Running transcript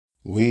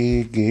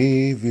We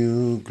give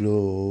you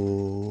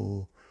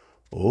glory,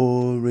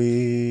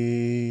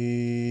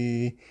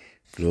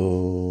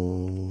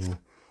 glory,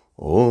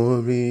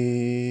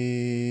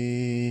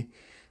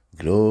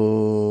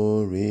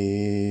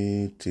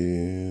 glory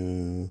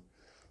to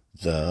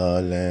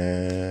the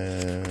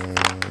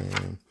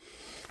Lamb.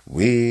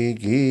 We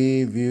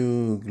give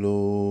you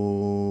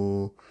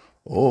glory,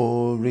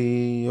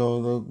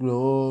 all the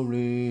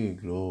glory,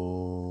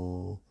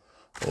 glory.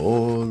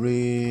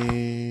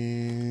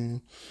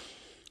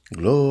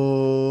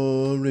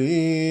 Glory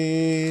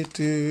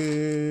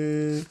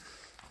to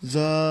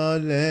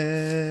the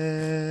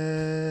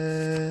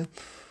Lamb,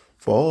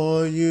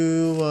 for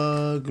you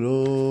are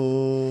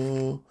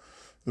glorious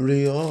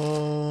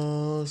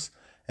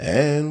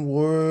and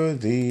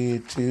worthy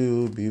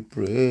to be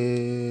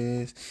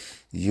praised.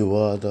 You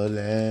are the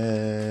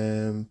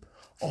Lamb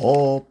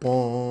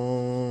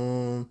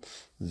upon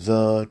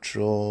the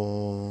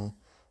throne.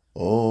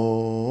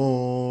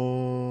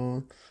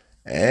 Oh,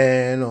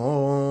 and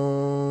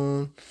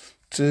on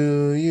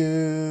to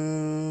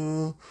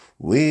you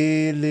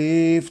we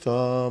lift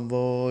our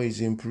voice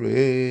in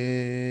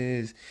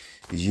praise.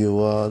 You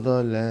are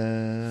the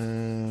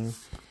Lamb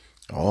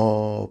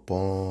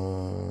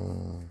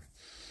upon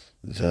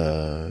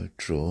the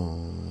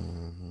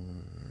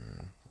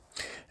throne,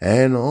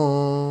 and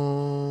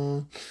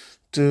on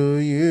to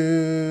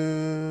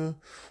you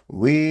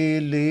we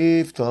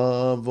lift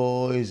our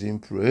voice in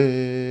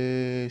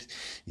praise.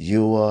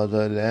 You are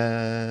the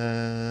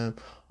Lamb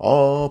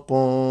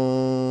upon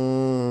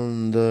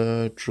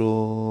the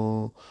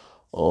throne.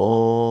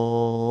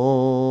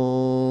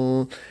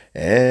 On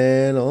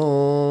and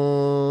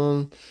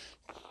on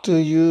to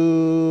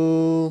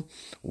you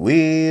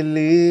we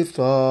lift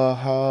our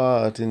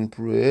heart in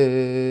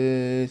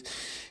praise.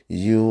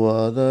 You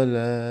are the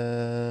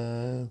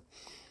Lamb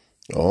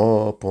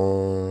upon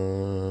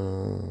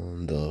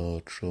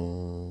the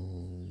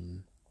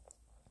throne.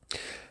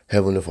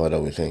 Heavenly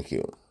Father, we thank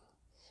you.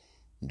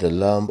 The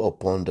Lamb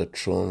upon the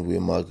throne, we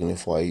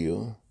magnify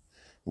you.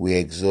 We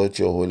exalt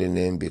your holy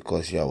name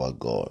because you are our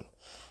God.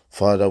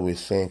 Father, we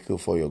thank you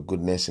for your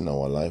goodness in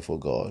our life, O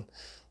God.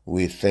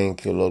 We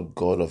thank you, Lord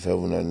God of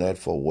heaven and earth,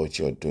 for what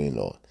you are doing,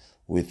 Lord.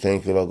 We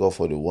thank you, Lord God,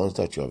 for the ones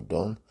that you have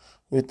done.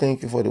 We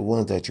thank you for the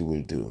ones that you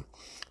will do.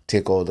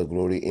 Take all the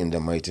glory in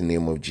the mighty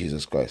name of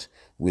Jesus Christ.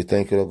 We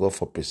thank you, Lord God,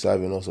 for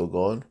preserving us, O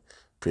God,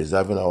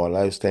 preserving our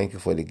lives. Thank you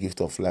for the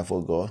gift of life,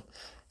 O God.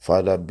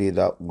 Father, be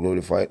thou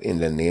glorified in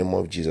the name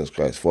of Jesus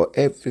Christ. For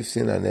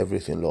everything and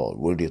everything, Lord,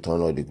 we'll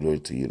return all the glory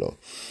to you, Lord.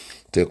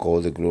 Take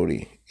all the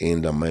glory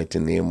in the mighty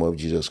name of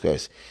Jesus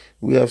Christ.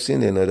 We have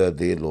seen another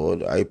day,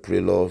 Lord. I pray,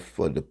 Lord,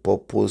 for the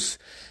purpose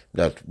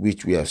that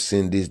which we have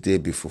seen this day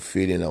be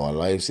fulfilled in our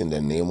lives in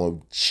the name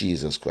of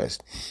Jesus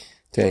Christ.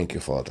 Thank you,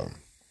 Father.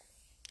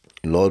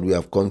 Lord, we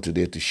have come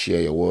today to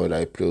share your word.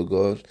 I pray,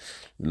 God,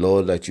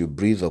 Lord, that you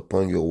breathe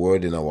upon your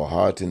word in our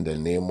heart in the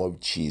name of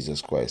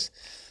Jesus Christ.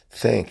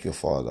 Thank you,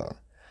 Father.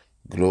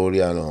 Glory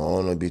and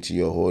honor be to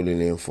your holy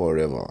name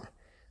forever.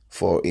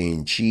 For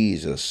in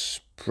Jesus'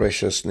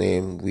 precious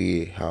name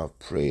we have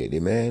prayed.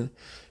 Amen,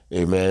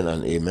 amen,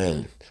 and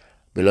amen.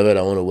 Beloved,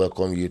 I want to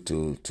welcome you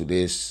to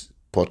today's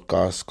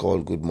podcast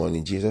called Good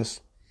Morning Jesus.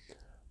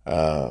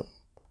 I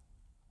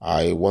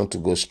want to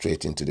go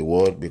straight into the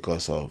word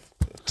because of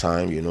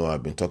time. You know,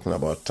 I've been talking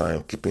about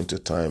time, keeping to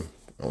time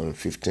on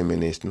 15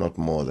 minutes, not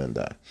more than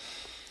that.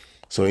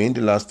 So in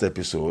the last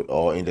episode,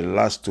 or in the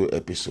last two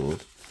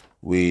episodes,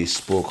 we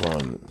spoke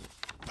on,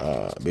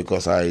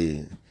 because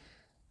I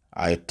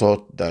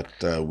thought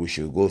that we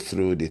should go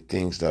through the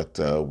things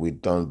that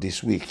we've done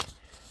this week.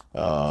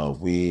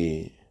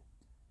 We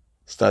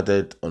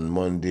started on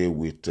Monday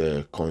with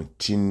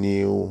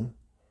continue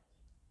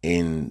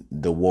in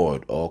the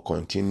word, or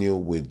continue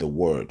with the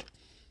word.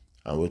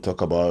 And we'll talk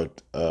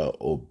about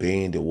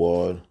obeying the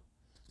word,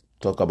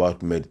 talk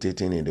about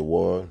meditating in the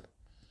word.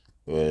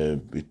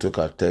 We took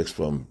our text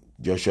from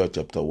Joshua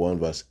chapter 1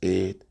 verse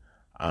 8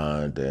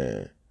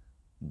 and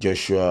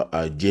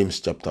James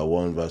chapter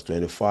 1 verse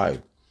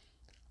 25.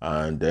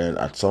 And then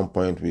at some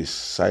point we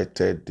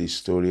cited the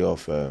story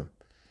of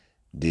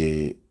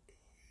the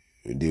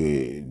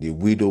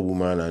widow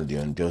woman and the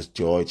unjust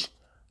judge,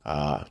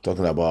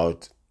 talking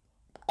about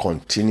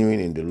continuing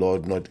in the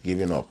Lord, not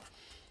giving up.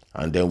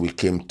 And then we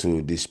came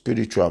to the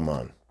spiritual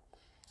man.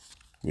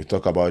 We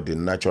talk about the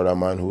natural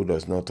man who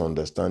does not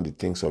understand the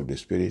things of the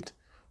Spirit,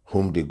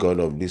 whom the God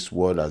of this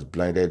world has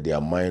blinded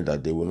their mind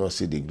that they will not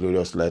see the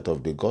glorious light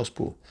of the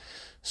gospel,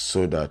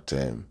 so that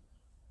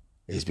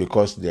it's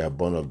because they are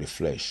born of the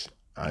flesh.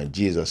 And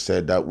Jesus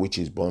said that which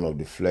is born of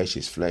the flesh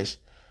is flesh,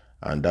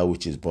 and that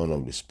which is born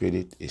of the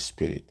Spirit is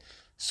spirit.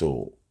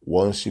 So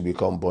once you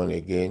become born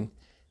again,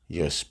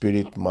 your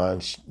spirit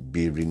man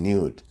be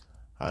renewed.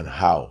 And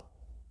how?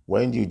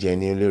 When you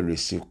genuinely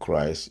receive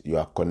Christ, you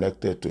are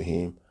connected to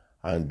him,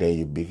 and then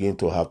you begin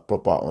to have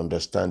proper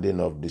understanding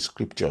of the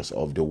scriptures,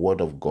 of the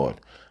word of God.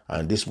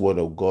 And this word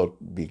of God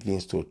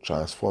begins to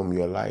transform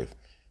your life,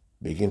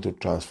 begin to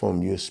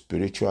transform you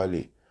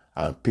spiritually.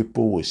 And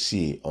people will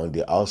see on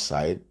the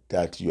outside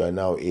that you are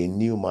now a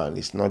new man.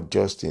 It's not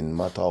just in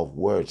matter of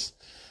words,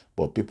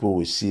 but people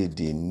will see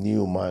the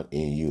new man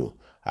in you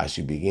as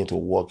you begin to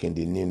walk in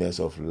the newness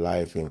of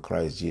life in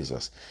Christ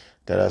Jesus.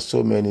 There are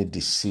so many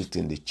deceit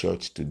in the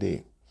church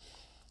today.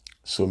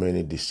 So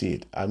many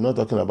deceit. I'm not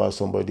talking about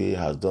somebody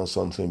has done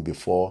something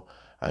before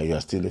and you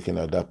are still looking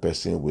at that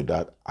person with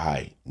that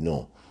eye.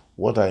 No.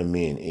 What I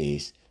mean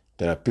is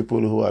there are people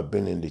who have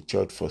been in the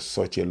church for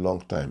such a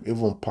long time,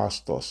 even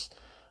pastors,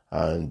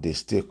 and they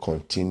still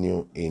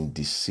continue in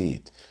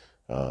deceit.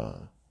 There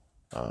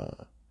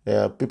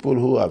are people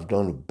who have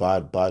done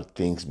bad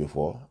things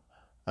before,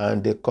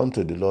 and they come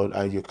to the Lord,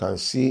 and you can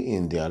see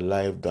in their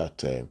life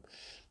that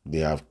they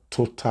have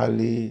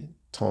totally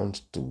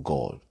turned to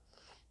God.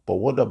 But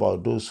what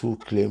about those who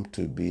claim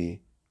to be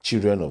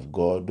children of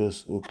God,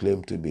 those who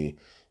claim to be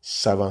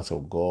servants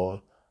of God?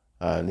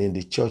 And in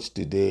the church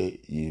today,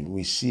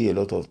 we see a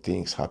lot of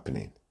things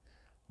happening.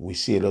 We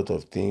see a lot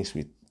of things,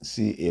 we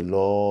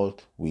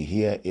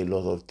hear a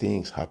lot of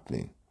things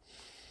happening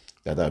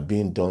that are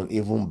being done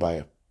even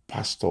by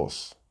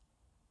pastors.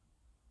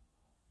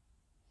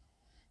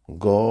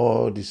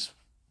 God is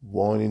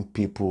warning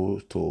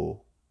people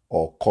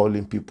or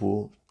calling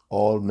people,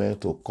 all men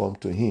to come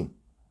to him,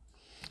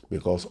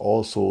 because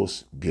all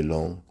souls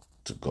belong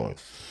to God.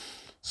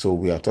 So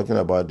we are talking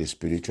about the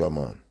spiritual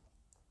man.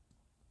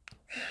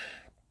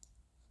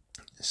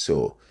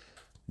 So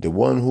the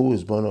one who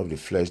is born of the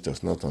flesh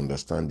does not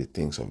understand the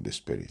things of the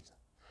spirit.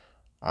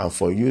 And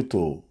for you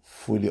to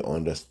fully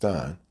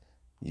understand,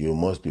 you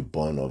must be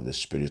born of the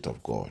Spirit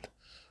of God.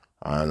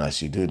 And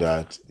as you do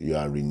that, you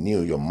are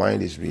renewed. Your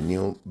mind is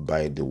renewed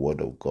by the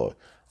word of God.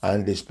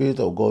 And the Spirit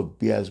of God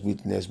bears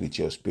witness with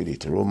your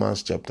spirit.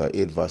 Romans chapter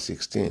 8 verse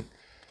 16.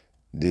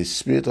 The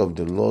Spirit of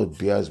the Lord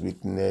bears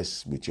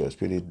witness with your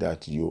spirit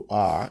that you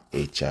are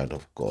a child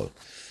of God.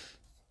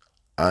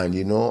 And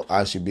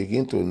as you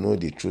begin to know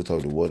the truth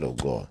of the word of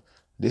God,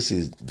 this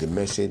is the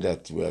message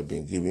that we have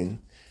been given.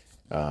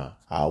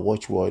 Our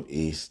watchword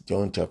is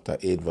John chapter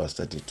 8 verse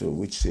 32,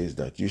 which says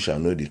that you shall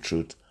know the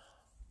truth,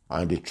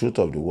 and the truth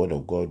of the word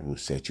of God will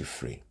set you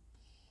free.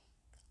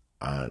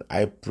 And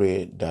I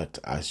pray that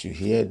as you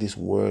hear these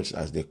words,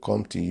 as they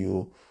come to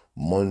you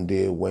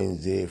Monday,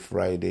 Wednesday,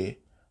 Friday,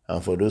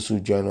 and for those who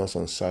join us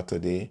on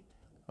Saturday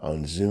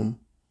on Zoom,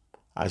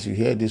 as you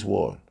hear this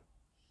word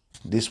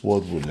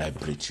will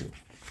liberate you.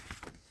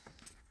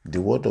 The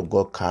word of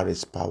God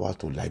carries power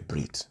to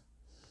liberate.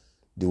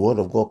 The word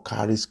of God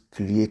carries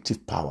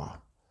creative power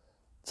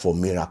for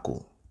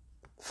miracle,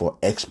 for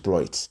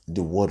exploits.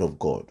 The word of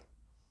God.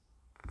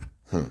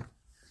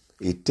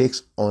 It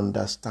takes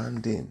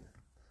understanding.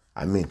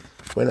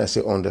 When I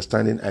say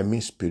understanding, I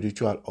mean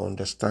spiritual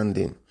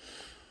understanding.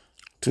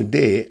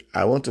 Today,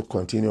 I want to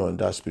continue on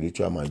that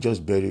spiritual man,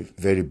 just very,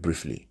 very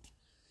briefly.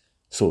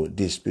 So,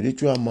 the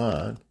spiritual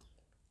man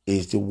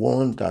is the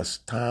one that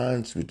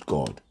stands with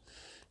God,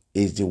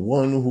 is the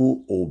one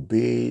who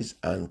obeys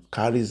and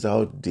carries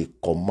out the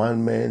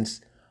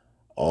commandments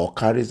or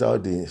carries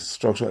out the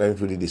instruction. Let me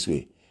put it this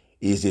way.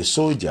 Is a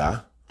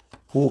soldier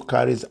who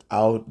carries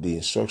out the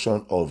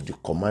instruction of the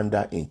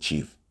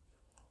commander-in-chief.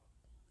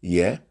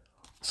 Yeah?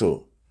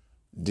 So,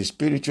 the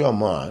spiritual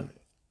man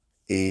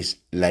is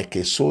like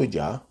a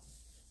soldier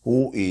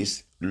who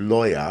is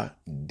loyal,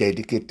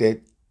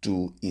 dedicated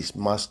to his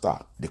master,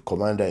 the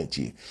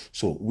commander-in-chief.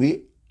 So,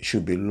 we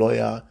should be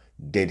loyal,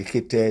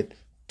 dedicated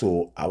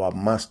to our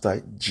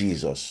master,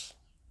 Jesus.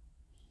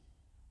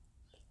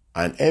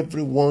 And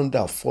everyone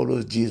that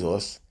follows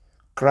Jesus,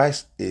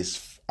 Christ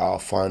is our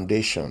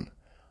foundation.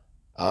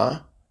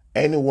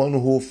 Anyone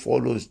who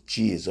follows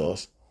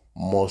Jesus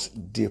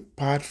must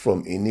depart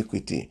from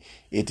iniquity.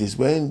 It is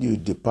when you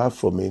depart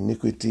from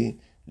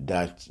iniquity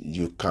that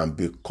you can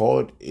be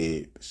called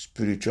a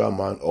spiritual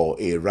man or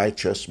a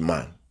righteous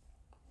man.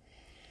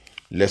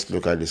 Let's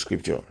look at the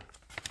scripture.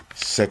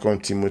 2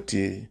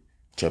 Timothy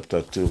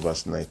chapter 2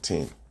 verse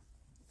 19.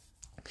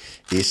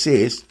 It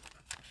says,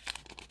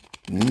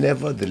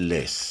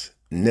 Nevertheless,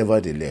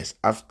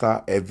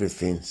 after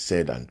everything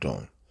said and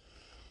done,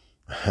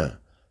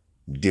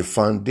 the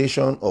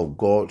foundation of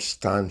God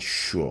stands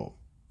sure.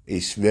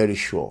 It's very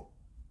sure.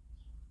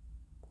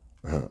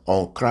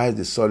 On Christ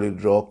the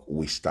solid rock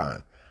we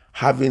stand.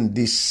 Having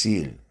this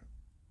seal,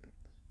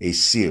 a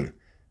seal,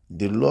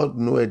 the Lord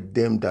knoweth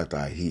them that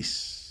are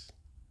his.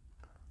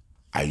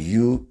 Are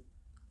you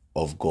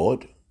of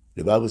God?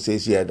 The Bible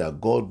says here that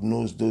God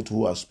knows those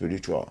who are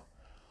spiritual.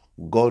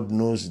 God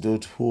knows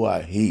those who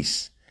are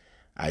his.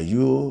 Are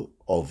you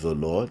of the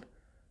Lord?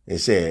 He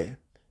said,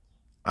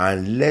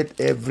 and let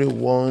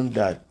everyone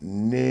that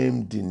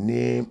name the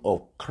name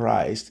of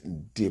Christ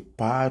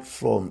depart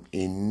from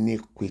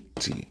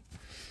iniquity.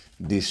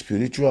 The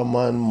spiritual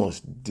man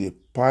must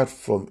depart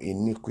from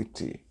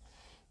iniquity.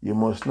 You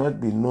must not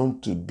be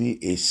known to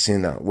be a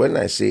sinner. When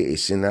I say a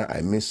sinner,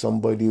 I mean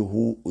somebody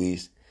who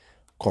is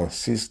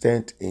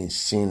consistent in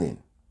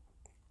sinning.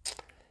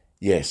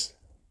 Yes,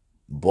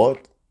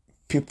 but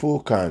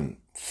people can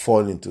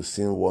fall into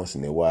sin once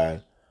in a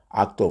while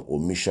act of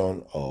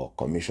omission or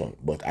commission.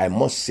 But I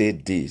must say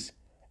this,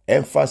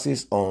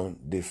 emphasis on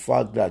the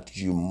fact that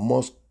you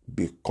must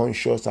be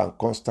conscious and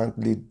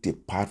constantly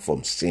depart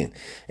from sin.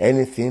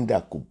 Anything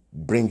that could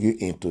bring you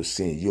into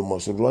sin, you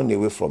must run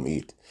away from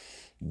it.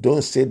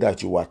 Don't say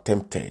that you are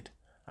tempted.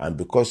 And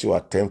because you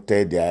are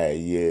tempted,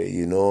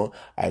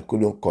 I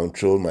couldn't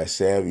control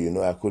myself,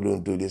 I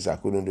couldn't do this, I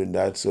couldn't do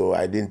that, so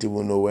I didn't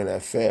even know when I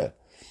fell.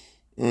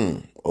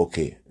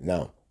 Okay,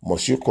 now,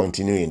 must you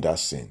continue in that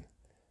sin?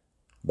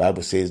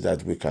 Bible says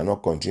that we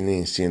cannot continue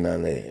in sin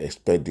and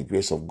expect the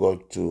grace of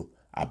God to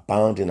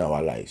abound in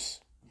our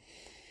lives.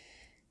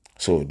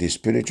 So the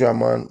spiritual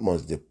man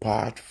must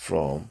depart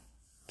from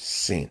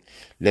sin.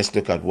 Let's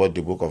look at what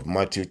the book of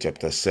Matthew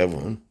chapter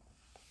 7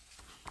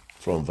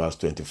 from verse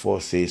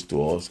 24 says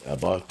to us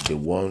about the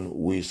one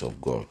who is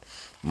of God.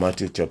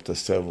 Matthew chapter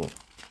 7.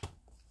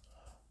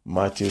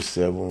 Matthew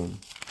 7,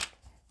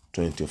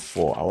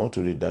 24. I want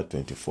to read that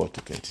 24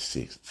 to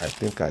 26. I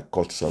think I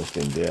caught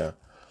something there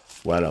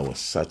while I was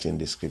searching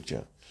the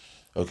scripture.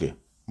 Okay,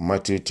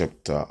 Matthew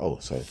chapter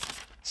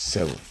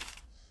 7.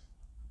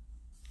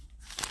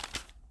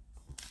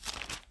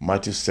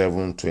 Matthew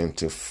 7,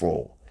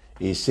 24.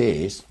 It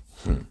says,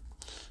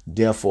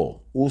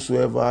 Therefore,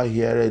 whosoever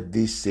heareth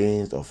these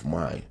sayings of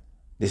mine,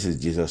 this is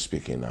Jesus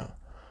speaking now,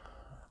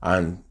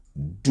 and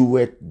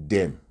doeth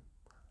them,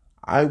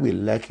 I will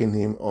liken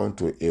him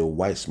unto a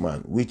wise man,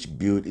 which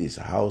built his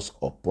house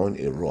upon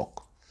a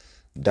rock.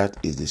 That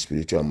is the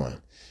spiritual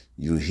man.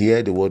 You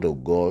hear the word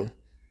of God,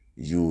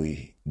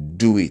 you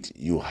do it,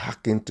 you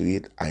hearken to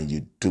it, and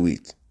you do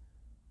it.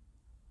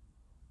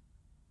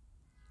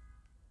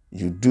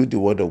 You do the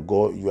word of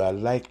God, you are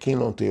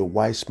likened unto a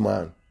wise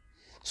man.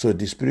 So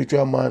the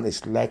spiritual man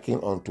is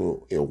likened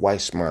unto a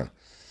wise man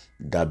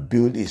that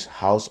built his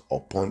house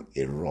upon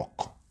a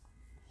rock.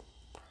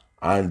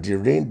 And the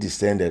rain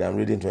descended, I'm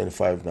reading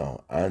 25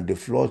 now, and the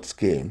floods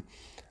came,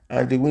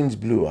 and the winds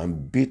blew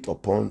and beat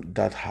upon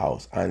that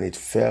house, and it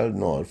fell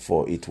not,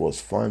 for it was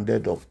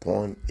founded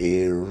upon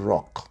a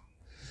rock.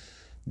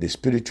 The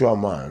spiritual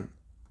man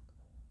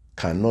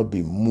cannot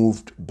be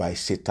moved by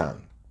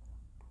Satan.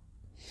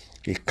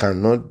 He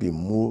cannot be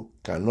moved,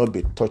 cannot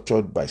be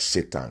tortured by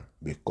Satan,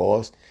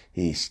 because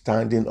he is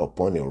standing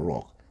upon a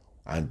rock,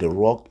 and the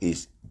rock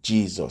is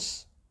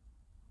Jesus.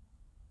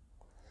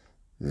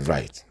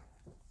 Right.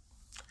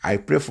 I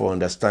pray for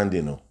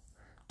understanding.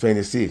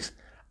 26.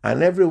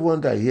 And everyone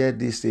that hear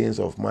these things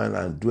of mine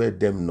and doeth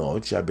them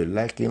not shall be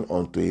likened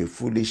unto a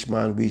foolish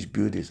man which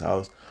built his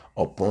house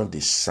upon the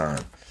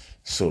sand.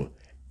 So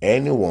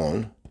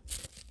anyone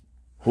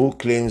who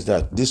claims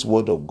that this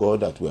word of God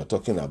that we are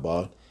talking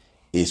about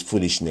is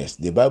foolishness,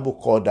 the Bible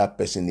called that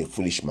person a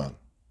foolish man.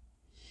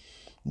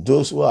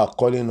 Those who are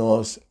calling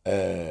us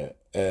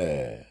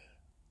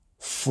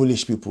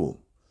foolish people,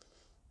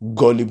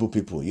 gullible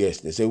people, yes,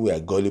 they say we are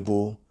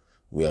gullible,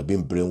 we are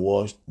being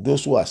brainwashed.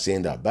 Those who are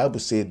saying that, Bible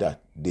says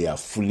that they are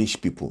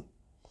foolish people.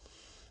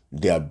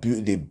 They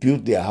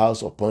built their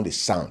house upon the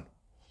sand.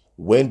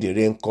 When the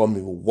rain comes,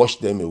 it will wash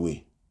them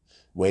away.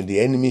 When the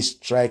enemy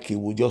strike, it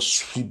will just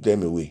sweep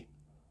them away.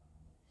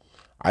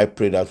 I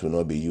pray that will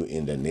not be you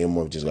in the name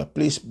of Jesus.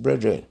 Please,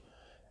 brethren,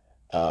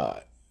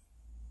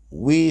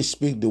 we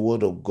speak the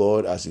word of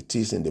God as it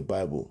is in the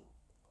Bible.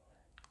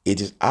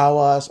 It is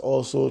ours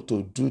also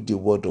to do the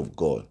word of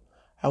God.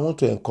 I want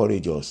to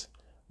encourage us.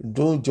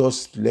 Don't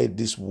just let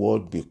this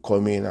word be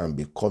coming and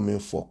be coming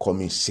for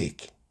coming's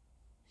sake.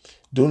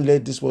 Don't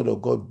let this word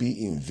of God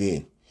be in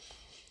vain.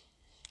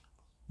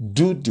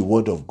 Do the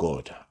word of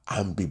God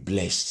and be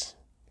blessed.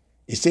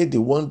 He said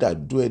the one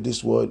that doeth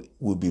this word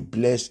will be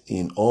blessed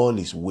in all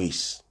his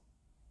ways.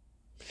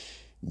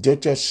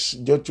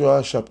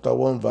 Joshua chapter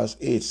 1 verse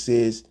 8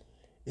 says,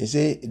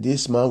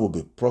 this man will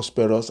be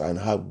prosperous and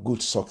have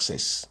good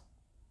success.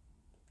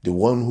 The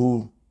one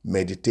who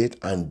meditates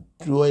and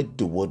doeth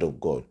the word of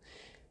God,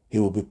 he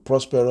will be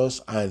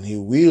prosperous and he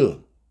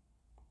will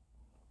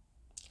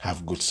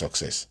have good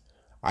success.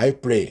 I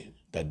pray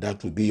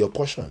that will be your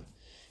portion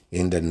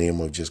in the name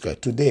of Jesus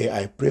Christ. Today,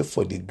 I pray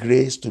for the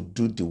grace to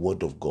do the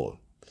word of God.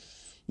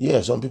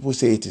 Yeah, some people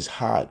say it is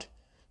hard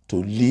to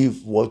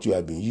leave what you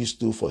have been used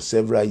to for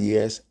several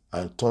years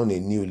and turn a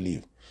new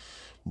leaf.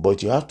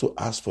 But you have to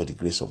ask for the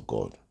grace of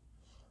God.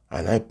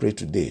 And I pray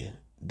today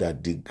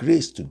that the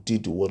grace to do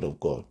the word of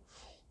God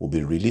will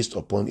be released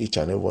upon each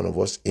and every one of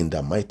us in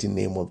the mighty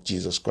name of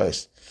Jesus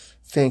Christ.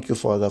 Thank you,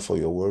 Father, for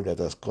your word that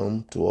has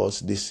come to us,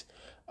 this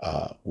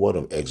word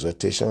of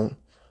exhortation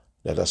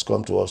that has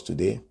come to us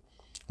today.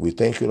 We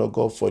thank you, Lord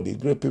God, for the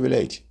great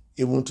privilege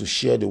even to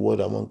share the word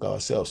among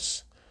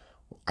ourselves.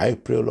 I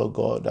pray, Lord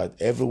God, that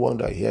everyone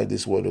that hears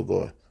this word of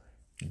God,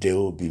 they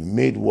will be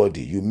made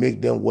worthy. You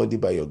make them worthy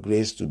by your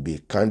grace to be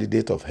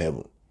candidate of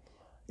heaven,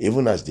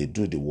 even as they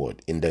do the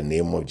word, in the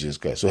name of Jesus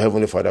Christ. So,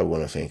 Heavenly Father, we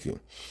want to thank you.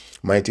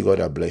 Mighty God,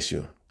 I bless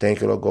you.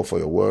 Thank you, Lord God, for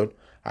your word.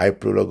 I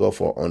pray, Lord God,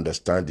 for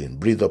understanding.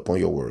 Breathe upon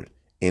your word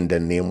in the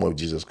name of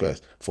Jesus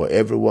Christ. For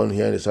everyone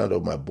hearing the sound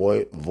of my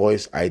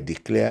voice, I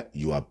declare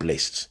you are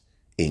blessed.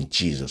 In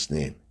Jesus'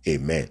 name,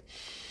 amen.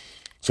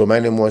 So my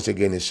name once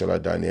again is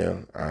Shola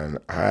Daniel, and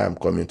I am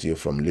coming to you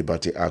from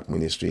Liberty Ark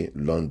Ministry,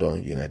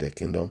 London, United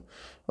Kingdom.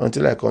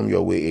 Until I come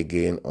your way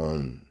again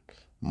on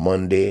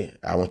Monday,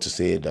 I want to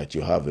say that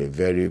you have a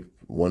very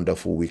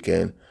wonderful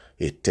weekend,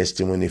 a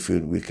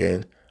testimony-filled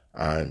weekend,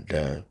 and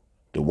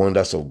the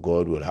wonders of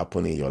God will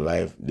happen in your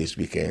life this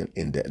weekend.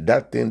 In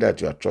that thing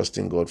that you are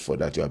trusting God for,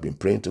 that you have been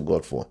praying to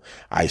God for,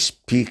 I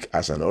speak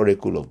as an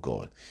oracle of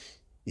God.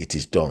 It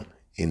is done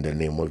in the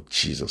name of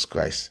Jesus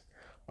Christ.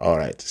 All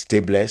right.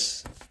 Stay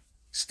blessed.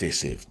 Stay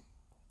safe.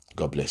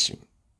 God bless you.